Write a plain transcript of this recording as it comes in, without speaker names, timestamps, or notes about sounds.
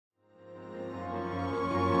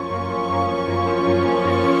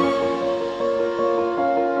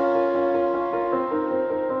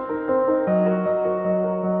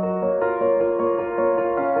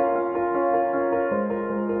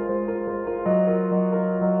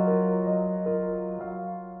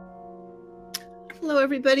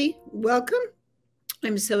everybody. Welcome.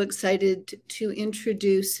 I'm so excited to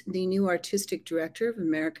introduce the new artistic director of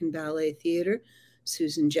American Ballet Theater,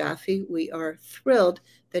 Susan Jaffe. We are thrilled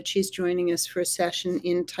that she's joining us for a session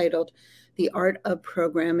entitled The Art of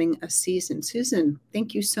Programming a Season. Susan,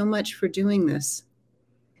 thank you so much for doing this.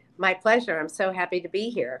 My pleasure. I'm so happy to be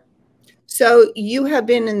here. So you have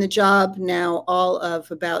been in the job now all of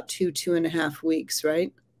about 2.5 weeks,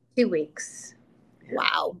 right? 2 weeks.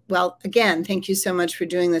 Wow. Well, again, thank you so much for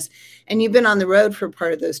doing this. And you've been on the road for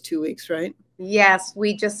part of those 2 weeks, right? Yes,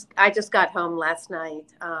 I just got home last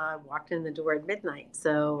night. Walked in the door at midnight.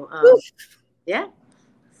 So, yeah.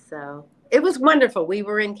 So it was wonderful. We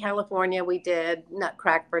were in California. We did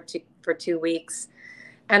Nutcrack for 2 weeks.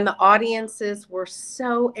 And the audiences were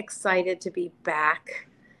so excited to be back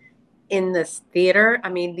in this theater. I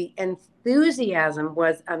mean, the enthusiasm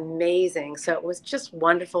was amazing. So it was just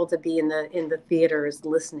wonderful to be in the theaters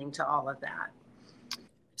listening to all of that.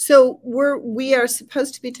 So we are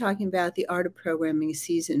supposed to be talking about the art of programming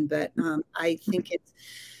season, but I think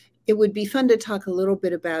it would be fun to talk a little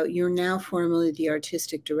bit about, you're now formally the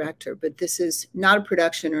artistic director, but this is not a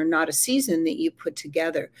production or not a season that you put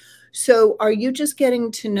together. So are you just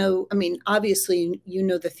getting to know, I mean, obviously you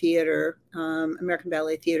know the theater, American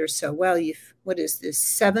Ballet Theater so well. What is this,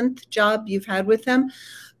 7th job you've had with them?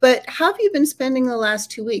 But how have you been spending the last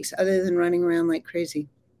 2 weeks other than running around like crazy?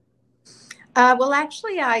 Well,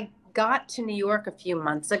 actually, I got to New York a few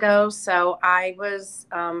months ago. So I was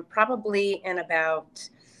probably in about,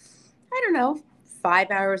 I don't know, 5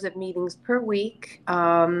 hours of meetings per week.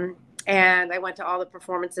 And I went to all the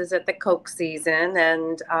performances at the Coke season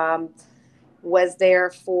and was there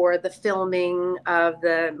for the filming of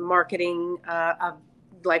the marketing of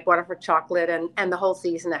like Water for Chocolate and the whole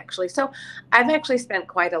season, actually. So I've actually spent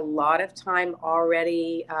quite a lot of time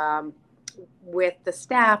already with the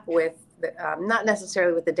staff, with the, not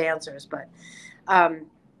necessarily with the dancers, but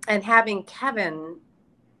and having Kevin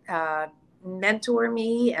mentor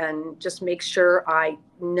me and just make sure I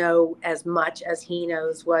know as much as he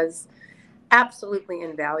knows was absolutely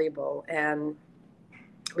invaluable. And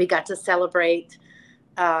we got to celebrate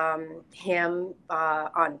him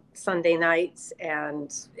on Sunday nights,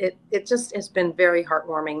 and it just has been very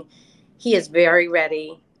heartwarming. He is very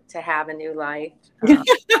ready to have a new life.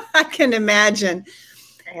 I can imagine.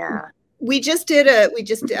 Yeah. We just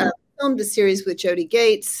filmed a series with Jody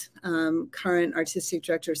Gates, current artistic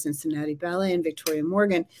director of Cincinnati Ballet, and Victoria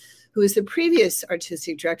Morgan, who is the previous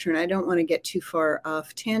artistic director. And I don't want to get too far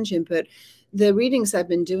off tangent, but the readings I've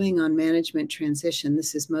been doing on management transition,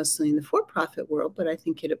 this is mostly in the for-profit world, but I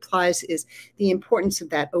think it applies, is the importance of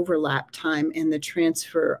that overlap time and the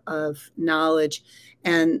transfer of knowledge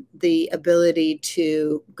and the ability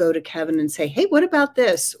to go to Kevin and say, hey, what about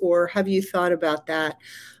this? Or have you thought about that?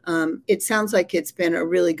 It sounds like it's been a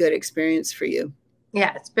really good experience for you.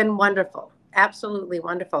 Yeah, it's been wonderful. Absolutely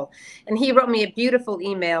wonderful. And he wrote me a beautiful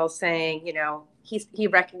email saying, you know, he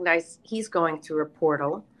recognized he's going through a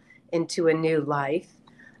portal into a new life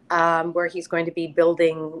where he's going to be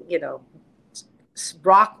building, you know,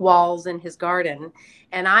 rock walls in his garden.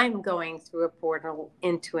 And I'm going through a portal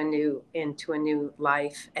into a new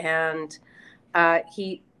life. And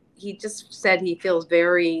he just said he feels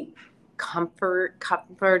very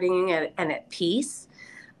comforting and at peace,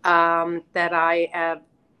 that I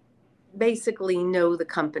basically know the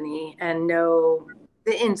company and know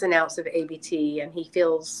the ins and outs of ABT, and he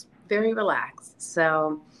feels very relaxed.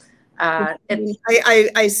 So I've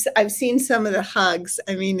seen some of the hugs.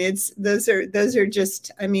 I mean, those are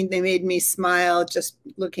just, I mean, they made me smile just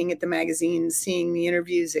looking at the magazines, seeing the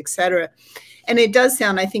interviews, etc. And it does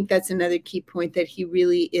sound, I think that's another key point, that he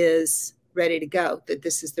really is ready to go, that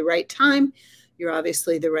this is the right time. You're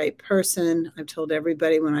obviously the right person. I've told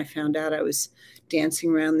everybody when I found out, I was dancing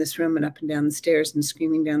around this room and up and down the stairs and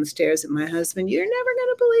screaming down the stairs at my husband, you're never going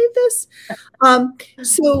to believe this.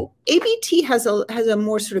 So ABT has a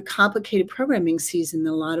more sort of complicated programming season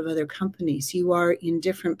than a lot of other companies. You are in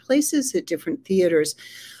different places at different theaters.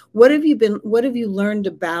 What have you learned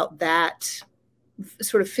about that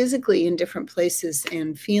sort of physically in different places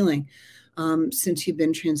and feeling since you've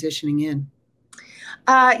been transitioning in?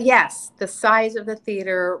 Yes, the size of the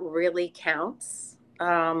theater really counts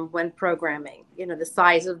when programming. You know, the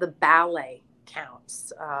size of the ballet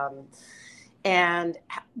counts. And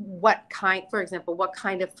for example, what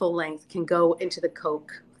kind of full length can go into the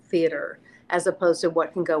Coke theater as opposed to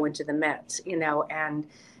what can go into the Met, you know, and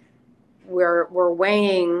we're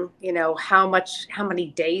weighing, you know, how many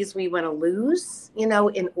days we want to lose, you know,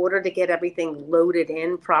 in order to get everything loaded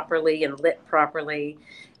in properly and lit properly.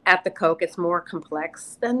 At the Coke, it's more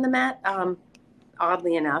complex than the Met,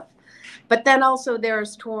 oddly enough. But then also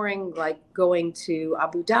there's touring, like going to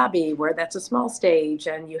Abu Dhabi, where that's a small stage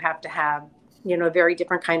and you have to have, you know, a very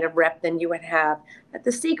different kind of rep than you would have at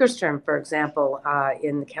the Seegerstrom, for example,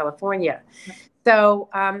 in California. So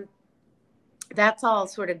that's all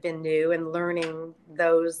sort of been new, and learning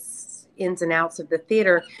those ins and outs of the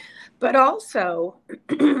theater, but also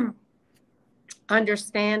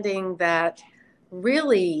understanding that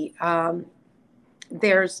really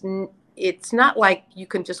it's not like you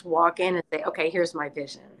can just walk in and say, okay, here's my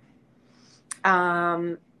vision.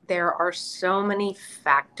 There are so many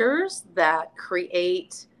factors that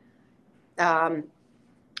create some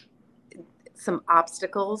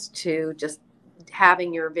obstacles to just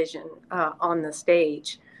having your vision on the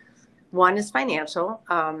stage. One is financial,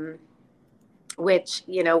 which,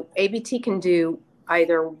 you know, ABT can do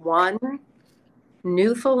either one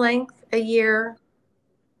new full length a year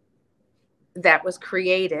that was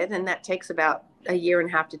created, and that takes about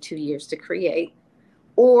 1.5 to 2 years to create,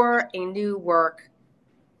 or a new work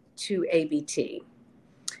to ABT.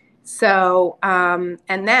 So,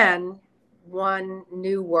 and then one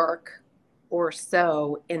new work or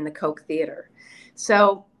so in the Koch Theater.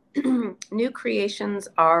 So new creations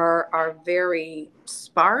are very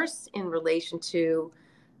sparse in relation to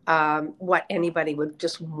what anybody would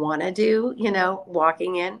just want to do, you know,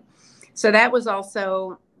 walking in. So that was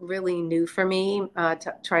also really new for me,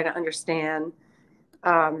 to try to understand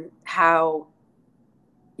how,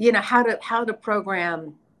 you know, how to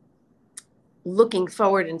program looking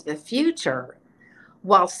forward into the future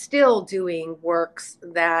while still doing works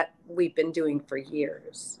that we've been doing for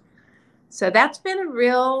years. So that's been a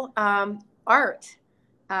real art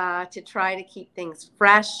to try to keep things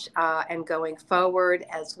fresh and going forward,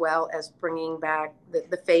 as well as bringing back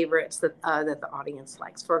the favorites that the audience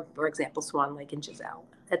likes. For example, Swan Lake and Giselle,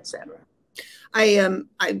 etc.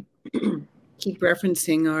 I keep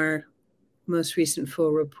referencing our most recent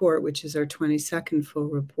full report, which is our 22nd full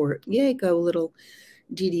report. Yay, go little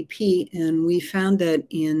DDP. And we found that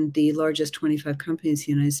in the largest 25 companies in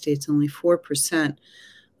the United States, only 4%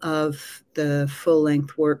 of the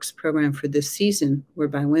full-length works programmed for this season were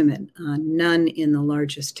by women, none in the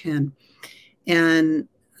largest 10. And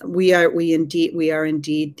we are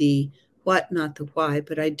indeed the what, not the why.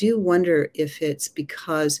 But I do wonder if it's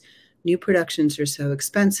because new productions are so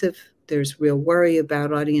expensive. There's real worry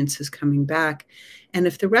about audiences coming back. And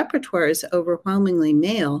if the repertoire is overwhelmingly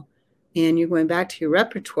male and you're going back to your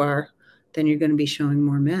repertoire, then you're going to be showing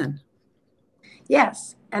more men.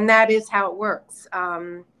 Yes, and that is how it works.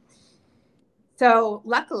 So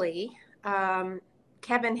luckily,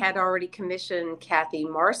 Kevin had already commissioned Kathy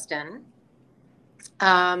Marston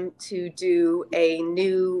to do a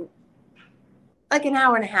new, like an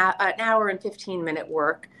hour and 15-minute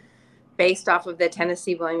work based off of the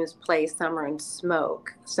Tennessee Williams play Summer and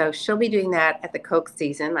Smoke. So she'll be doing that at the Koch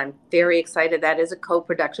season. I'm very excited. That is a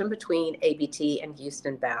co-production between ABT and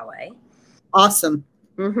Houston Ballet. Awesome.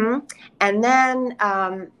 Mm-hmm. And then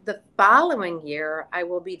the following year, I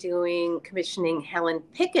will be commissioning Helen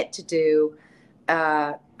Pickett to do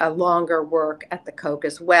a longer work at the Koch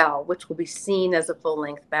as well, which will be seen as a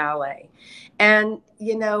full-length ballet. And,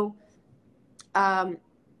 you know,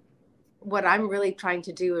 what I'm really trying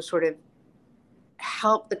to do is sort of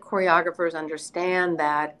help the choreographers understand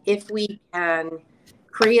that if we can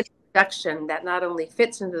create a production that not only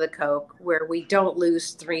fits into the Koch, where we don't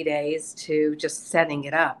lose 3 days to just setting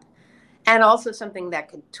it up, and also something that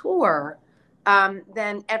could tour,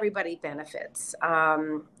 then everybody benefits.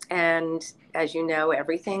 And as you know,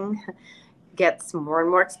 everything gets more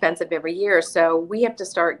and more expensive every year. So we have to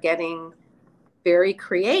start getting very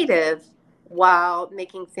creative while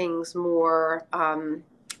making things more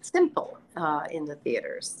simple in the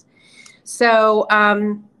theaters. So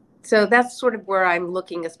so that's sort of where I'm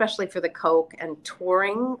looking, especially for the Koch and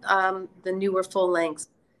touring the newer full lengths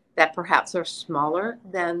that perhaps are smaller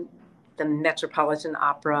than the Metropolitan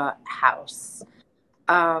Opera House.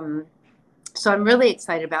 So I'm really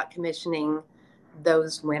excited about commissioning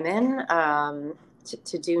those women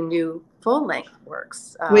to do new full-length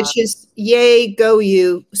works, which is yay, go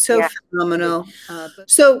you, so yeah. Phenomenal.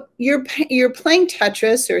 So you're playing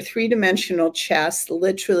Tetris, or three-dimensional chess,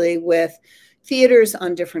 literally, with theaters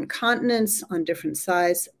on different continents, on different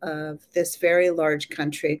sides of this very large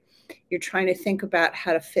country. You're trying to think about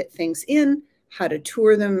how to fit things in, how to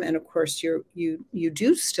tour them, and of course you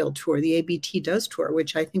do still tour. The ABT does tour,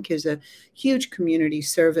 which I think is a huge community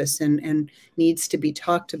service and needs to be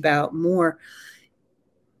talked about more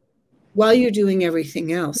while you're doing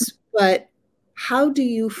everything else. But how do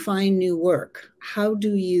you find new work? How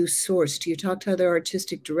do you source? Do you talk to other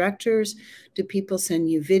artistic directors? Do people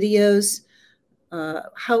send you videos?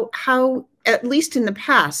 how, at least in the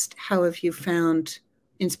past, how have you found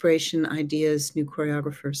inspiration, ideas, new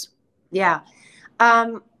choreographers? Yeah.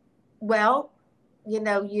 Well, you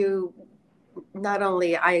know,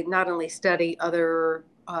 I not only study other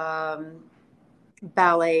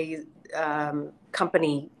ballet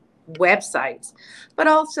company websites, but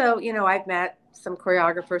also, you know, I've met some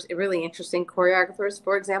choreographers, really interesting choreographers,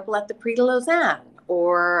 for example, at the Prix de Lausanne,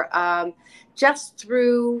 or just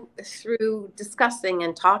through discussing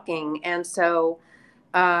and talking. And so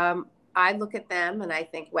I look at them and I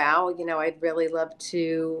think, wow, you know, I'd really love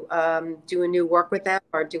to do a new work with them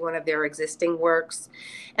or do one of their existing works.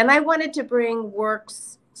 And I wanted to bring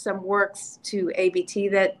some works to ABT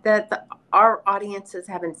that our audiences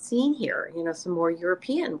haven't seen here, you know, some more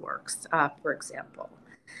European works, for example.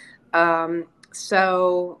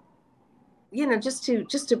 So, you know, just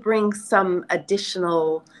to bring some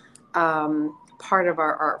additional part of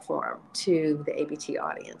our art form to the ABT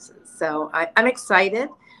audiences. So I'm excited.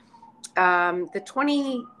 The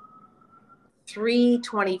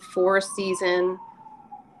 23-24 season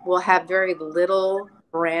will have very little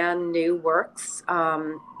brand new works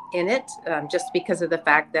in it, just because of the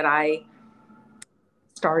fact that I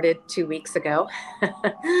started 2 weeks ago.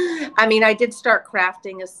 I mean, I did start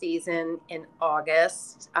crafting a season in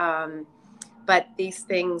August, but these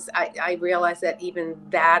things, I realize that even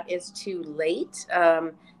that is too late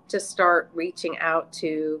to start reaching out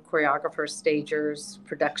to choreographers, stagers,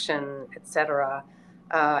 production, etc.,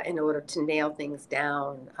 in order to nail things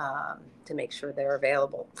down to make sure they're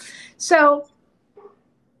available. So,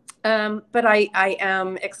 but I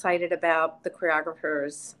am excited about the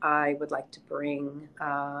choreographers I would like to bring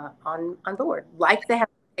on board, like the Helen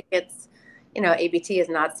Pickett's. You know, ABT has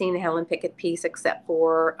not seen the Helen Pickett piece except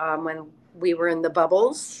for when we were in the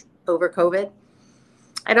bubbles over COVID.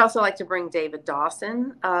 I'd also like to bring David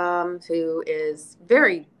Dawson, who is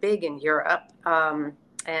very big in Europe,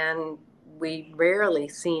 and we rarely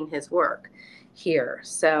seen his work here.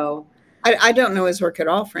 So I don't know his work at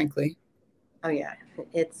all, frankly. Oh yeah,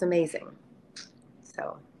 it's amazing.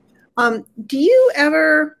 So, do you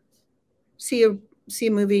ever see a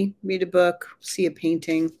movie, read a book, see a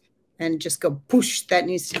painting, and just go, "Push, that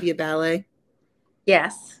needs to be a ballet"?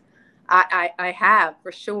 Yes, I have,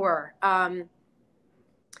 for sure.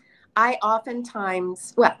 I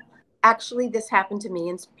oftentimes, well, actually, this happened to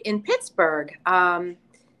me in Pittsburgh.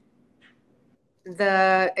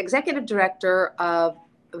 The executive director of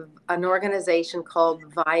an organization called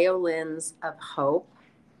Violins of Hope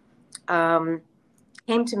came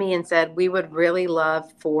to me and said, we would really love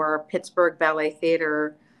for Pittsburgh Ballet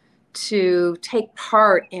Theater to take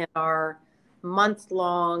part in our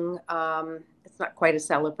month-long, it's not quite a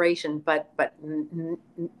celebration, but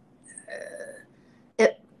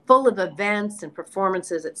full of events and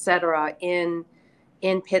performances, etc., in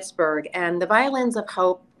Pittsburgh. And the Violins of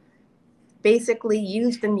Hope basically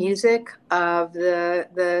used the music of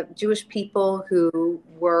the Jewish people who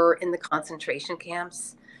were in the concentration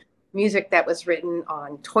camps, music that was written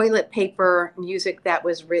on toilet paper, music that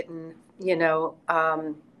was written, you know,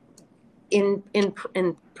 in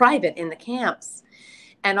private in the camps,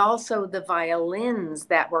 and also the violins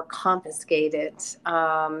that were confiscated.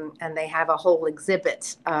 And they have a whole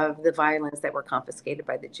exhibit of the violins that were confiscated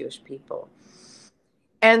by the Jewish people.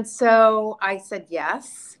 And so I said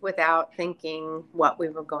yes, without thinking what we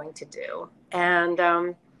were going to do.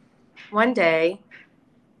 And one day,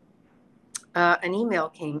 an email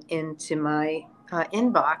came into my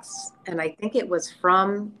inbox, and I think it was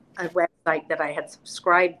from a website that I had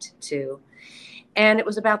subscribed to. And it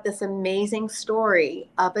was about this amazing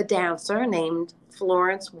story of a dancer named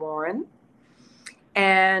Florence Warren.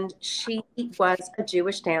 And she was a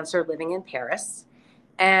Jewish dancer living in Paris.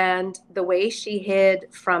 And the way she hid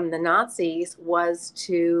from the Nazis was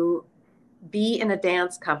to be in a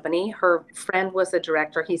dance company. Her friend was the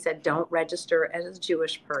director. He said, don't register as a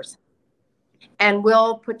Jewish person, and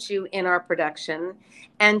we'll put you in our production.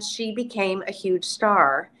 And she became a huge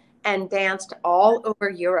star and danced all over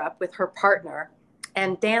Europe with her partner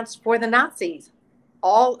and danced for the Nazis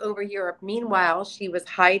all over Europe. Meanwhile, she was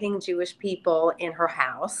hiding Jewish people in her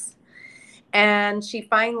house. And she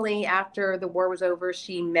finally, after the war was over,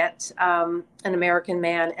 she met an American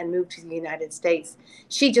man and moved to the United States.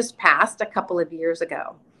 She just passed a couple of years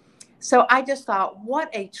ago. So I just thought, what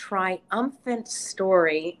a triumphant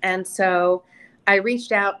story. And so I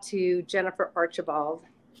reached out to Jennifer Archibald,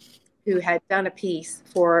 who had done a piece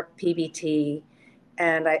for PBT.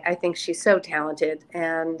 And I think she's so talented.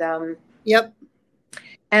 And Yep.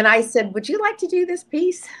 And I said, would you like to do this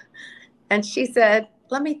piece? And she said,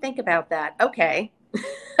 let me think about that. Okay.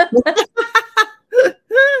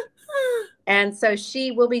 And so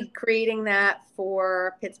she will be creating that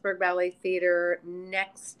for Pittsburgh Ballet Theater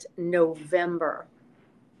next November.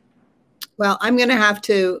 Well, I'm going to have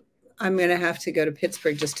to go to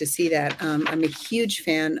Pittsburgh just to see that. I'm a huge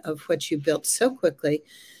fan of what you built so quickly,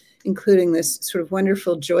 including this sort of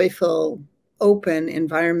wonderful, joyful, open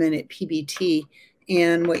environment at PBT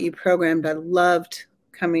and what you programmed. I loved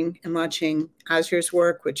coming and watching Azur's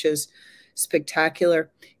work, which is spectacular.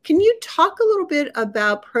 Can you talk a little bit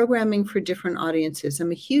about programming for different audiences? I'm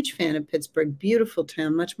a huge fan of Pittsburgh, beautiful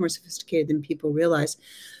town, much more sophisticated than people realize.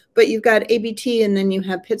 But you've got ABT and then you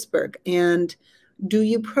have Pittsburgh. And do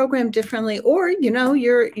you program differently? Or, you know,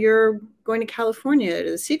 you're going to California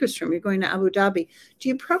to the Seagrass Room, you're going to Abu Dhabi. Do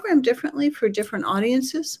you program differently for different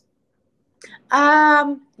audiences?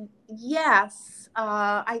 Yes.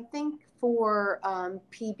 I think for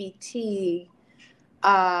PBT,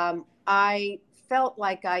 I felt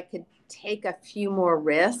like I could take a few more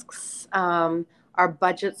risks. Our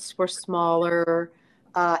budgets were smaller.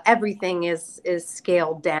 Everything is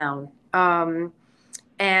scaled down.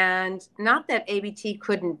 And not that ABT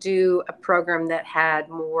couldn't do a program that had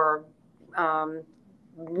more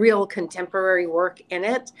real contemporary work in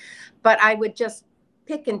it, but I would just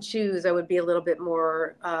pick and choose. I would be a little bit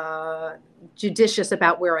more judicious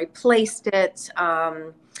about where I placed it.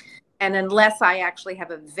 And unless I actually have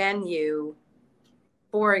a venue,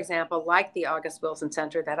 for example, like the August Wilson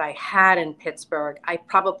Center that I had in Pittsburgh, I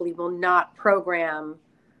probably will not program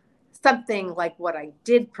something like what I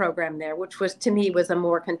did program there, which was, to me, was a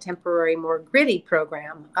more contemporary, more gritty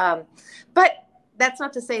program. But that's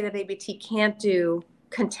not to say that ABT can't do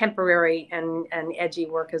contemporary and edgy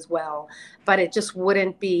work as well, but it just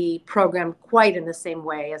wouldn't be programmed quite in the same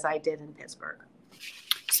way as I did in Pittsburgh.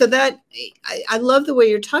 So that, I love the way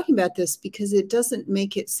you're talking about this, because it doesn't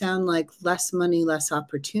make it sound like less money, less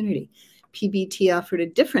opportunity. PBT offered a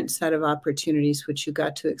different set of opportunities, which you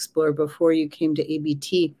got to explore before you came to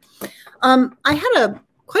ABT. I had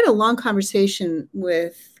quite a long conversation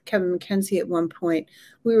with Kevin McKenzie at one point.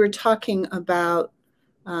 We were talking about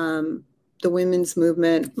the women's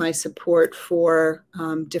movement, my support for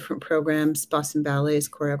different programs, Boston Ballet's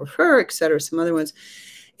choreographer, et cetera, some other ones.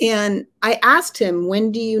 And I asked him,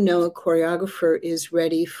 when do you know a choreographer is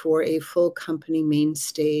ready for a full company main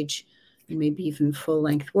stage and maybe even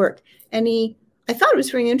full-length work? And I thought it was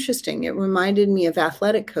very interesting. It reminded me of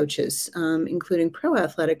athletic coaches, including pro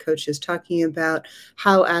athletic coaches, talking about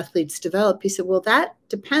how athletes develop. He said, well, that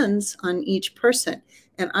depends on each person.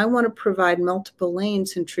 And I want to provide multiple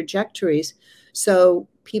lanes and trajectories so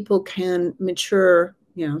people can mature,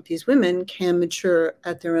 you know, these women can mature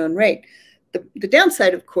at their own rate. The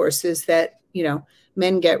downside, of course, is that, you know,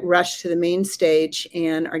 men get rushed to the main stage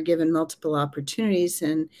and are given multiple opportunities.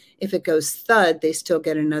 And if it goes thud, they still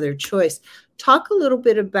get another choice. Talk a little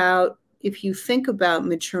bit about, if you think about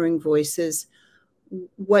maturing voices,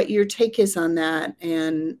 what your take is on that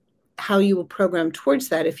and how you will program towards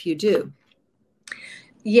that if you do.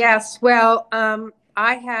 Yes, well,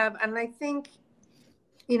 I have, and I think,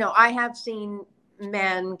 you know, I have seen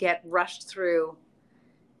men get rushed through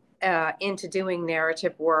into doing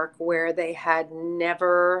narrative work where they had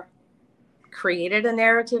never created a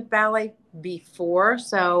narrative ballet before.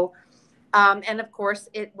 So, and of course,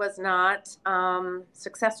 it was not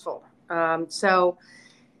successful. I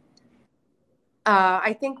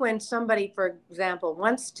think when somebody, for example,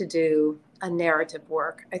 wants to do a narrative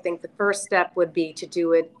work, I think the first step would be to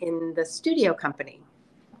do it in the studio company,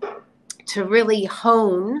 to really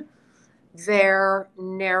hone their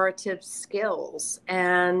narrative skills.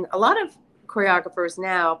 And a lot of choreographers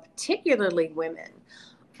now, particularly women,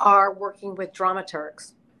 are working with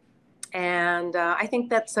dramaturgs. And I think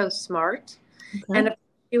that's so smart. Okay. And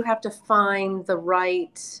you have to find the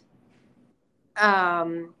right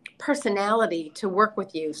personality to work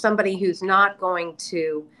with you, somebody who's not going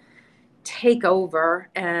to take over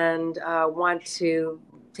and want to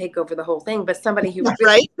take over the whole thing, but somebody who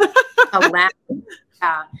really allows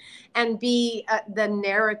and be the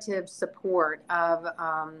narrative support of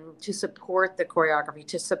to support the choreography,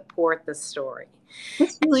 to support the story.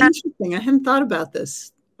 That's really interesting. I hadn't thought about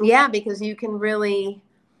this. Yeah, because you can really,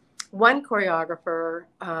 one choreographer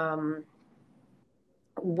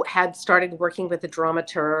had started working with a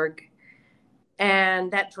dramaturg,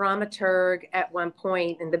 and that dramaturg at one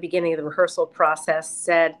point in the beginning of the rehearsal process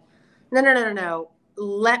said, no.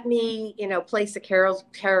 Let me, you know, place the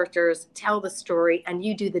characters, tell the story, and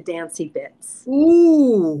you do the dancey bits.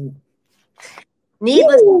 Ooh.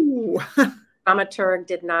 Needless, dramaturg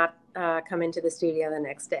did not come into the studio the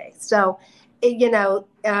next day. So, you know,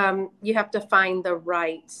 you have to find the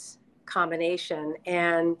right combination.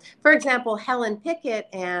 And for example, Helen Pickett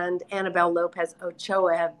and Annabelle Lopez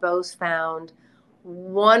Ochoa have both found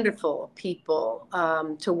wonderful people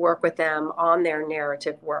to work with them on their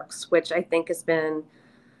narrative works, which I think has been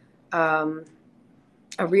a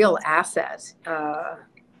real asset.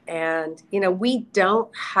 And, you know, we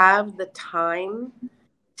don't have the time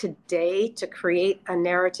today to create a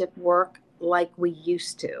narrative work like we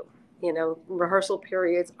used to. You know, rehearsal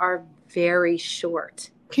periods are very short.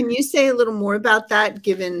 Can you say a little more about that,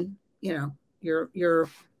 given, you know, your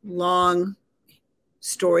long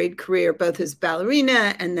storied career, both as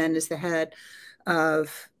ballerina and then as the head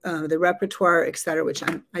of the repertoire, et cetera, which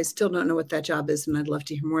I still don't know what that job is, and I'd love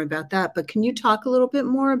to hear more about that. But can you talk a little bit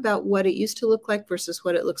more about what it used to look like versus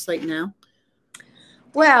what it looks like now?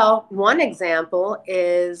 Well, one example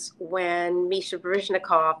is when Misha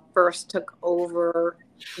Baryshnikov first took over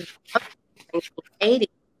in 1980.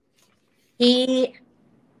 He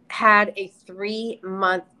had a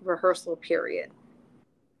 3-month rehearsal period.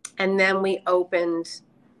 And then we opened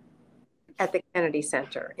at the Kennedy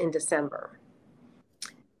Center in December.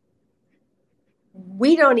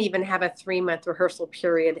 We don't even have a 3-month rehearsal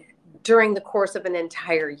period during the course of an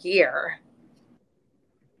entire year.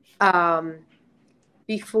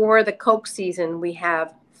 Before the Coke season, we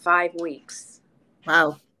have 5 weeks.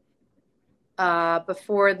 Wow.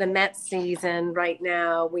 Before the Met season, right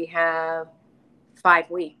now, we have 5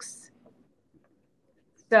 weeks.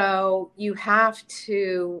 So you have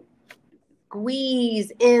to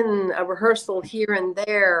squeeze in a rehearsal here and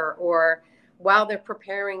there, or while they're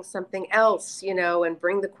preparing something else, you know, and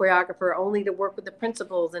bring the choreographer only to work with the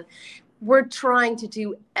principals. And we're trying to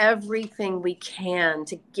do everything we can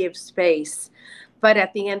to give space. But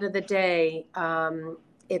at the end of the day,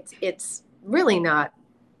 it's really not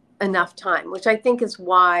enough time, which I think is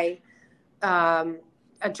why a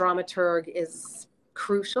dramaturg is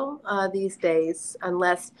crucial these days.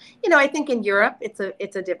 Unless, you know, I think in Europe it's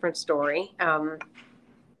a different story.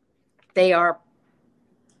 They are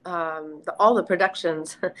all the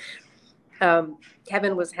productions.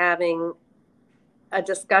 Kevin was having a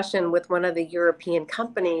discussion with one of the European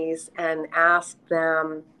companies and asked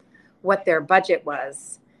them what their budget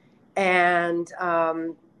was, and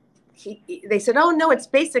they said, "Oh no, it's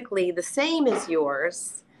basically the same as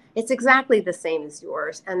yours. It's exactly the same as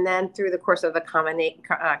yours." And then through the course of the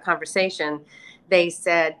conversation, they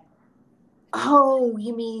said, "Oh,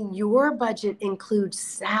 you mean your budget includes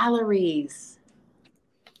salaries?"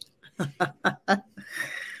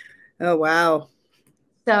 Oh, wow.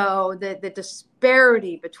 So the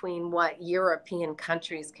disparity between what European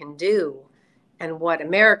countries can do and what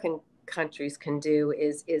American countries can do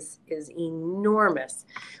is enormous,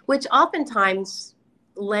 which oftentimes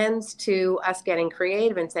lends to us getting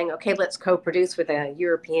creative and saying, okay, let's co-produce with a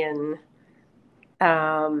European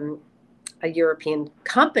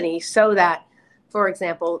company, so that, for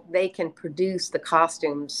example, they can produce the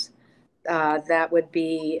costumes that would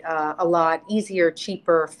be a lot easier,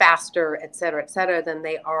 cheaper, faster, et cetera, than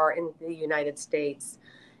they are in the United States.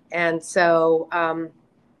 And so,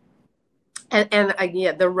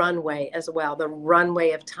 yeah, the runway as well, the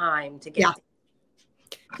runway of time to get. Yeah.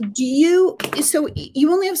 So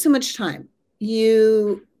you only have so much time.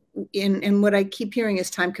 And what I keep hearing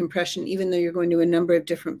is time compression, even though you're going to a number of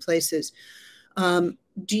different places. Do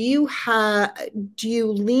you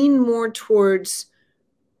lean more towards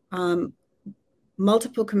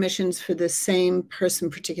multiple commissions for the same person,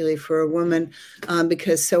 particularly for a woman,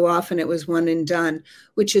 because so often it was one and done,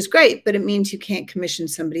 which is great, but it means you can't commission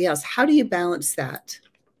somebody else. How do you balance that?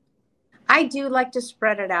 I do like to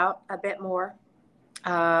spread it out a bit more,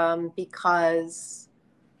 because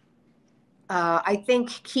I think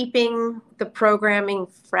keeping the programming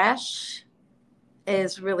fresh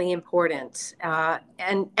is really important.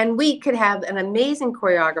 And we could have an amazing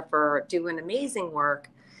choreographer do an amazing work.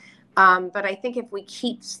 But I think if we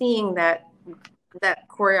keep seeing that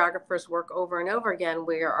choreographers work over and over again,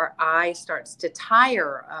 where our eye starts to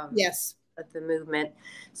tire of the movement.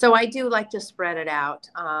 So I do like to spread it out,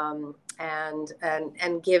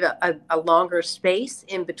 and give a longer space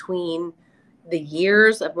in between the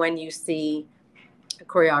years of when you see a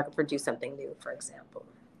choreographer do something new, for example.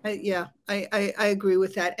 Yeah, I agree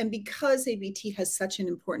with that. And because ABT has such an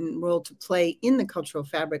important role to play in the cultural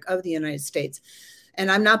fabric of the United States, and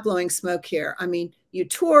I'm not blowing smoke here. I mean, you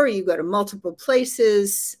tour, you go to multiple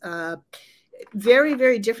places, very,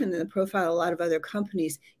 very different than the profile of a lot of other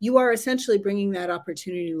companies. You are essentially bringing that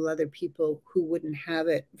opportunity to other people who wouldn't have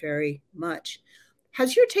it very much.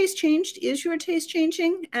 Has your taste changed? Is your taste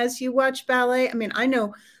changing as you watch ballet? I mean, I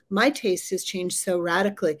know my taste has changed so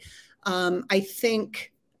radically. I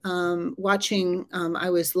think watching, I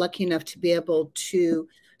was lucky enough to be able to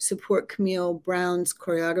support Camille Brown's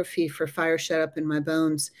choreography for Fire Shut Up in My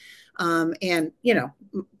Bones. And, you know,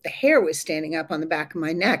 the hair was standing up on the back of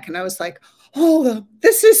my neck. And I was like, oh,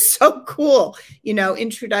 this is so cool. You know,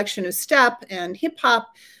 introduction of step and hip hop.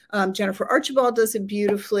 Jennifer Archibald does it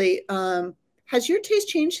beautifully. Has your taste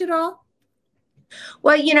changed at all?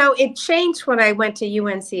 Well, you know, it changed when I went to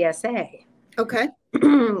UNCSA. Okay.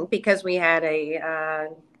 Because we had a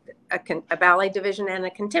ballet division and a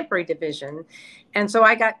contemporary division. And so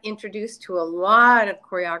I got introduced to a lot of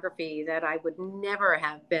choreography that I would never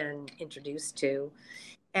have been introduced to.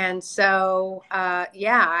 And so,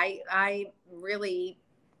 yeah, I really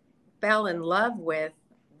fell in love with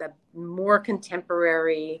the more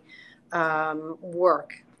contemporary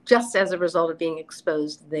work just as a result of being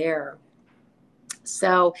exposed there.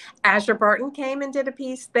 So Azure Barton came and did a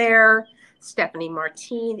piece there. Stephanie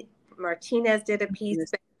Martinez did a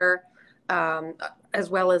piece there, as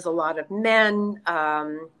well as a lot of men.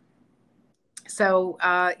 Yeah,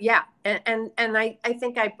 and I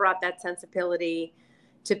think I brought that sensibility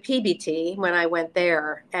to PBT when I went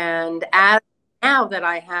there. And now that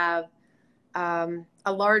I have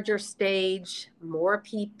a larger stage, more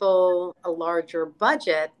people, a larger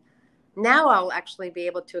budget, now I'll actually be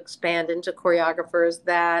able to expand into choreographers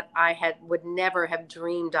that I would never have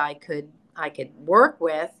dreamed I could work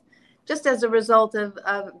with, just as a result of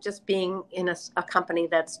just being in a company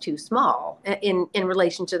that's too small in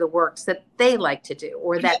relation to the works that they like to do,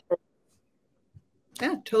 or that.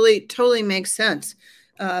 Yeah, totally makes sense.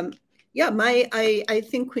 Yeah, I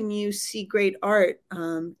think when you see great art,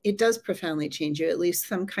 it does profoundly change you, at least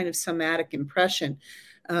some kind of somatic impression.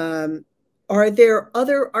 Are there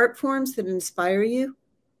other art forms that inspire you?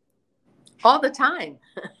 All the time.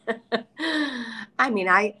 I mean,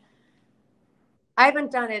 I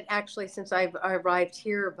haven't done it actually since I arrived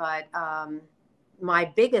here, but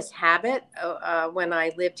my biggest habit when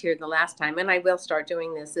I lived here the last time, and I will start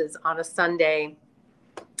doing this, is on a Sunday,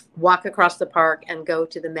 walk across the park and go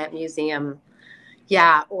to the Met Museum.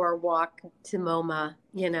 Yeah, or walk to MoMA,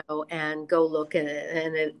 you know, and go look at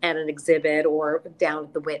an exhibit, or down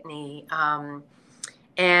at the Whitney.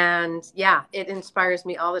 And yeah, it inspires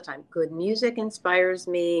me all the time. Good music inspires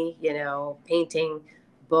me, you know, painting,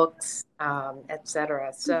 books,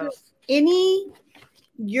 etc. So,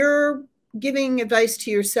 you're giving advice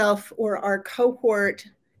to yourself or our cohort,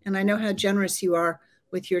 and I know how generous you are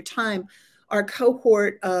with your time, our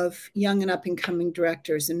cohort of young and up and coming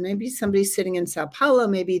directors, and maybe somebody's sitting in Sao Paulo,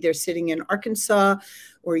 maybe they're sitting in Arkansas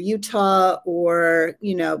or Utah, or,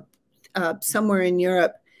 you know, somewhere in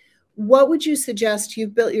Europe. What would you suggest?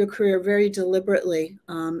 You've built your career very deliberately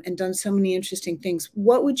and done so many interesting things.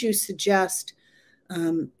 What would you suggest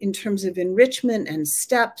in terms of enrichment and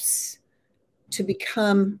steps to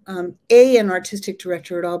become an artistic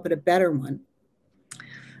director at all, but a better one?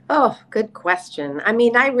 Oh, good question. I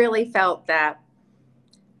mean, I really felt that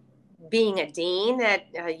being a dean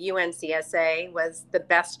at UNCSA was the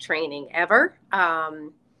best training ever,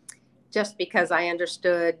 just because I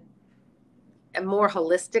understood more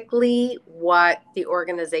holistically what the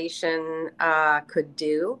organization could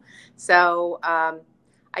do. So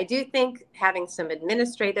I do think having some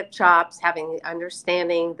administrative chops, having the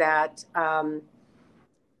understanding that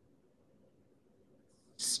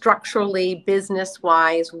structurally,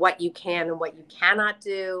 business-wise, what you can and what you cannot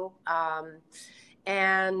do.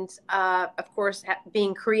 And of course,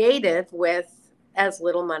 being creative with as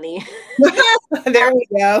little money. There we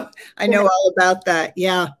go. I know all about that.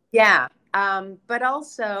 Yeah. Yeah. But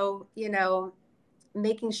also, you know,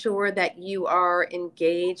 making sure that you are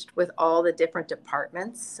engaged with all the different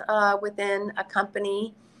departments within a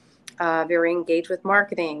company. Very engaged with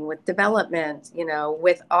marketing, with development, you know,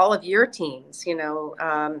 with all of your teams, you know,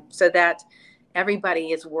 so that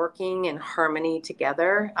everybody is working in harmony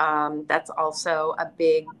together. That's also a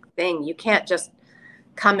big thing. You can't just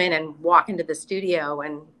come in and walk into the studio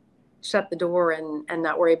and shut the door and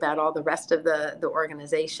not worry about all the rest of the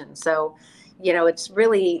organization. So, you know, it's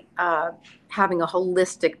really having a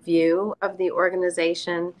holistic view of the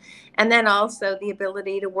organization, and then also the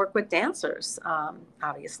ability to work with dancers.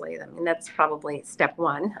 Obviously, I mean, that's probably step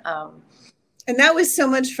one. And that was so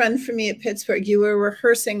much fun for me at Pittsburgh. You were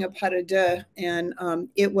rehearsing a pas de deux, and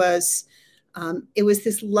it was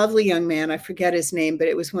this lovely young man. I forget his name, but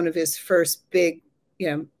it was one of his first big, you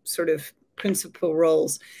know, sort of principal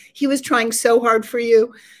roles. He was trying so hard for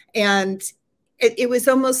you, and it was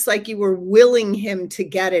almost like you were willing him to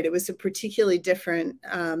get it. It was a particularly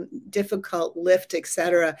difficult lift, et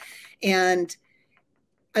cetera. And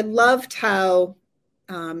I loved how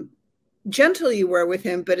gentle you were with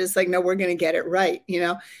him, but it's like, no, we're going to get it right, you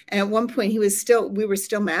know? And at one point we were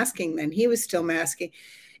still masking then. He was still masking.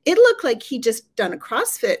 It looked like he just done a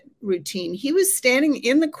CrossFit routine. He was standing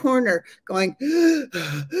in the corner going,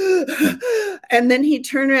 and then he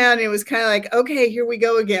turned around and it was kind of like, okay, here we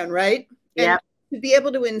go again, right? Yeah. And to be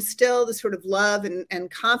able to instill the sort of love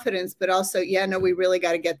and confidence, but also, yeah, no, we really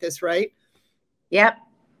got to get this right. Yep.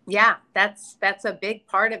 Yeah, that's a big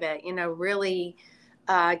part of it, you know, really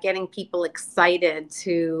getting people excited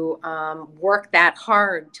to work that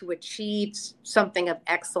hard to achieve something of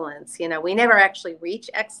excellence. You know, we never actually reach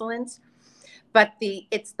excellence, but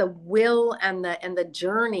it's the will and the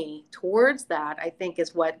journey towards that, I think,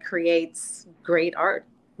 is what creates great art,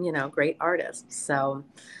 you know, great artists. So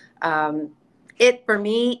for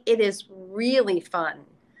me, it is really fun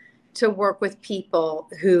to work with people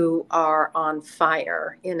who are on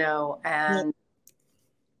fire, you know, and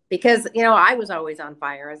because, you know, I was always on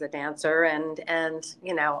fire as a dancer, and,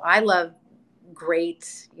 you know, I love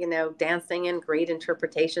great, you know, dancing and great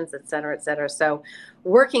interpretations, et cetera, et cetera. So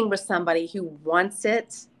working with somebody who wants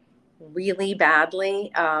it really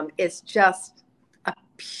badly is just a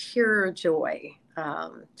pure joy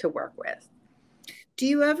to work with. Do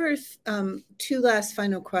you ever, two last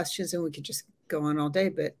final questions, and we could just go on all day,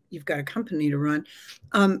 but you've got a company to run.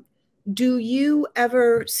 Do you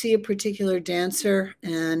ever see a particular dancer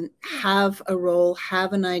and have a role,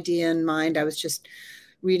 have an idea in mind? I was just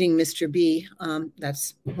reading Mr. B.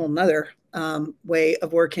 That's a whole nother way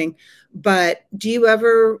of working. But do you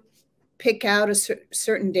ever pick out a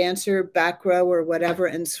certain dancer, back row or whatever,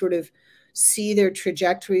 and sort of see their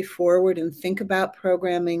trajectory forward and think about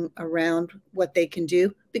programming around what they can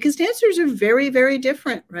do? Because dancers are very, very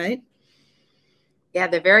different, right? Yeah,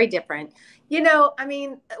 they're very different. You know, I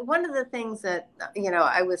mean, one of the things that, you know,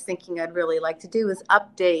 I was thinking I'd really like to do is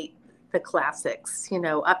update the classics, you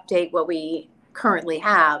know, update what we currently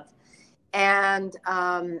have. And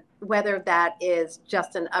whether that is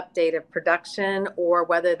just an update of production or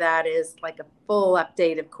whether that is like a full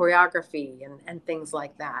update of choreography and things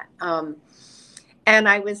like that. And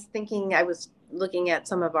I was thinking, I was looking at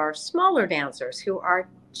some of our smaller dancers who are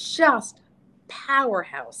just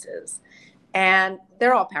powerhouses, and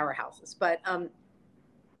they're all powerhouses, but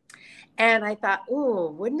and I thought,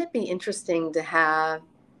 oh, wouldn't it be interesting to have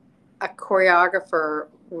a choreographer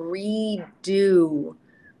redo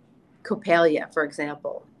Coppelia, for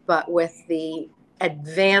example, but with the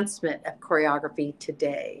advancement of choreography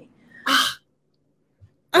today.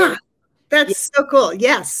 That's so cool.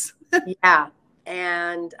 Yes. Yeah.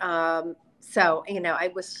 And so, you know,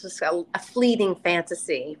 it was just a fleeting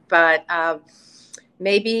fantasy, but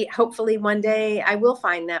maybe, hopefully one day I will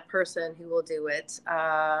find that person who will do it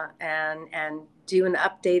and do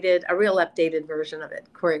a real updated version of it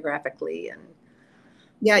choreographically. And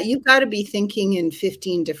yeah, you've got to be thinking in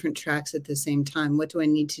 15 different tracks at the same time. What do I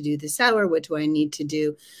need to do this hour? What do I need to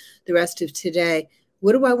do the rest of today?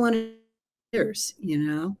 What do I want to do, you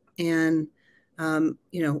know? And,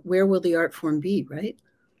 you know, where will the art form be, right?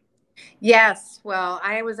 yes. Well,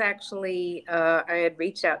 I was actually, I had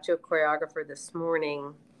reached out to a choreographer this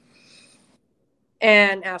morning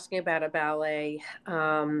and asking about a ballet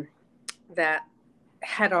that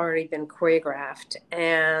had already been choreographed.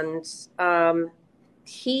 And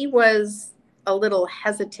he was a little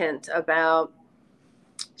hesitant about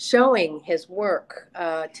showing his work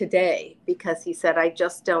today because he said, I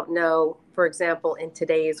just don't know, for example, in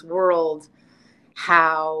today's world,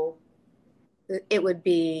 how it would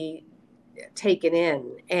be taken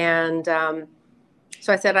in. And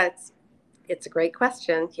so I said, it's a great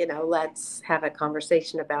question. You know, let's have a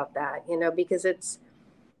conversation about that, you know, because it's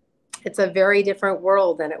a very different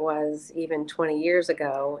world than it was even 20 years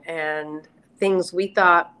ago. And things we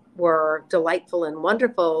thought were delightful and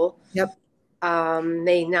wonderful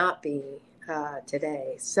may not be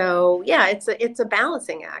today. So yeah, it's a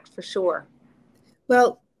balancing act for sure.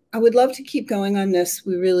 Well, I would love to keep going on this.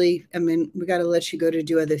 We got to let you go to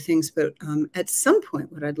do other things, but at some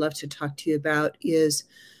point, what I'd love to talk to you about is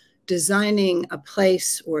designing a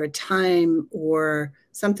place or a time or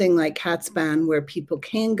something like Katzbahn where people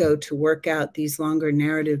can go to work out these longer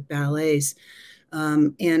narrative ballets,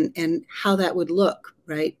 and how that would look,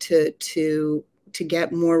 right? To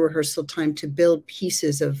get more rehearsal time to build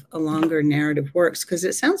pieces of a longer narrative works, because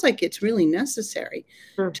it sounds like it's really necessary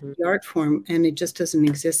to the art form, and it just doesn't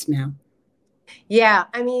exist now. Yeah,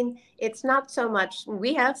 I mean, it's not so much,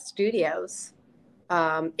 we have studios.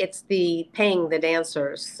 It's the paying the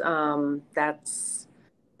dancers. That's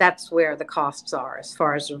where the costs are as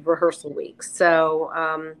far as rehearsal weeks.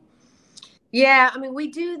 So yeah, I mean, we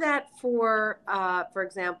do that for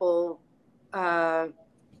example,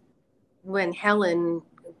 when Helen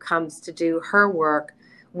comes to do her work,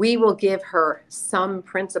 we will give her some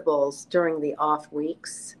principals during the off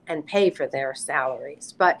weeks and pay for their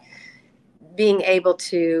salaries. But being able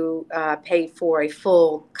to pay for a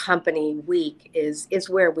full company week is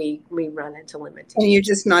where we run into limitations. And you're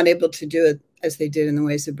just not able to do it as they did in the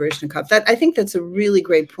ways of Baryshnikov. That, I think that's a really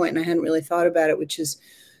great point, and I hadn't really thought about it, which is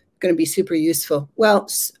going to be super useful. Well,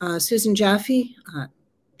 Susan Jaffe,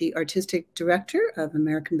 the artistic director of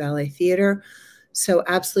American Ballet Theater, so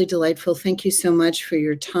absolutely delightful. Thank you so much for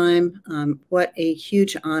your time. What a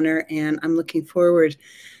huge honor, and I'm looking forward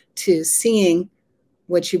to seeing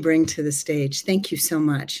what you bring to the stage. Thank you so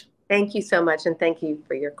much. Thank you so much, and thank you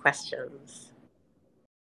for your questions.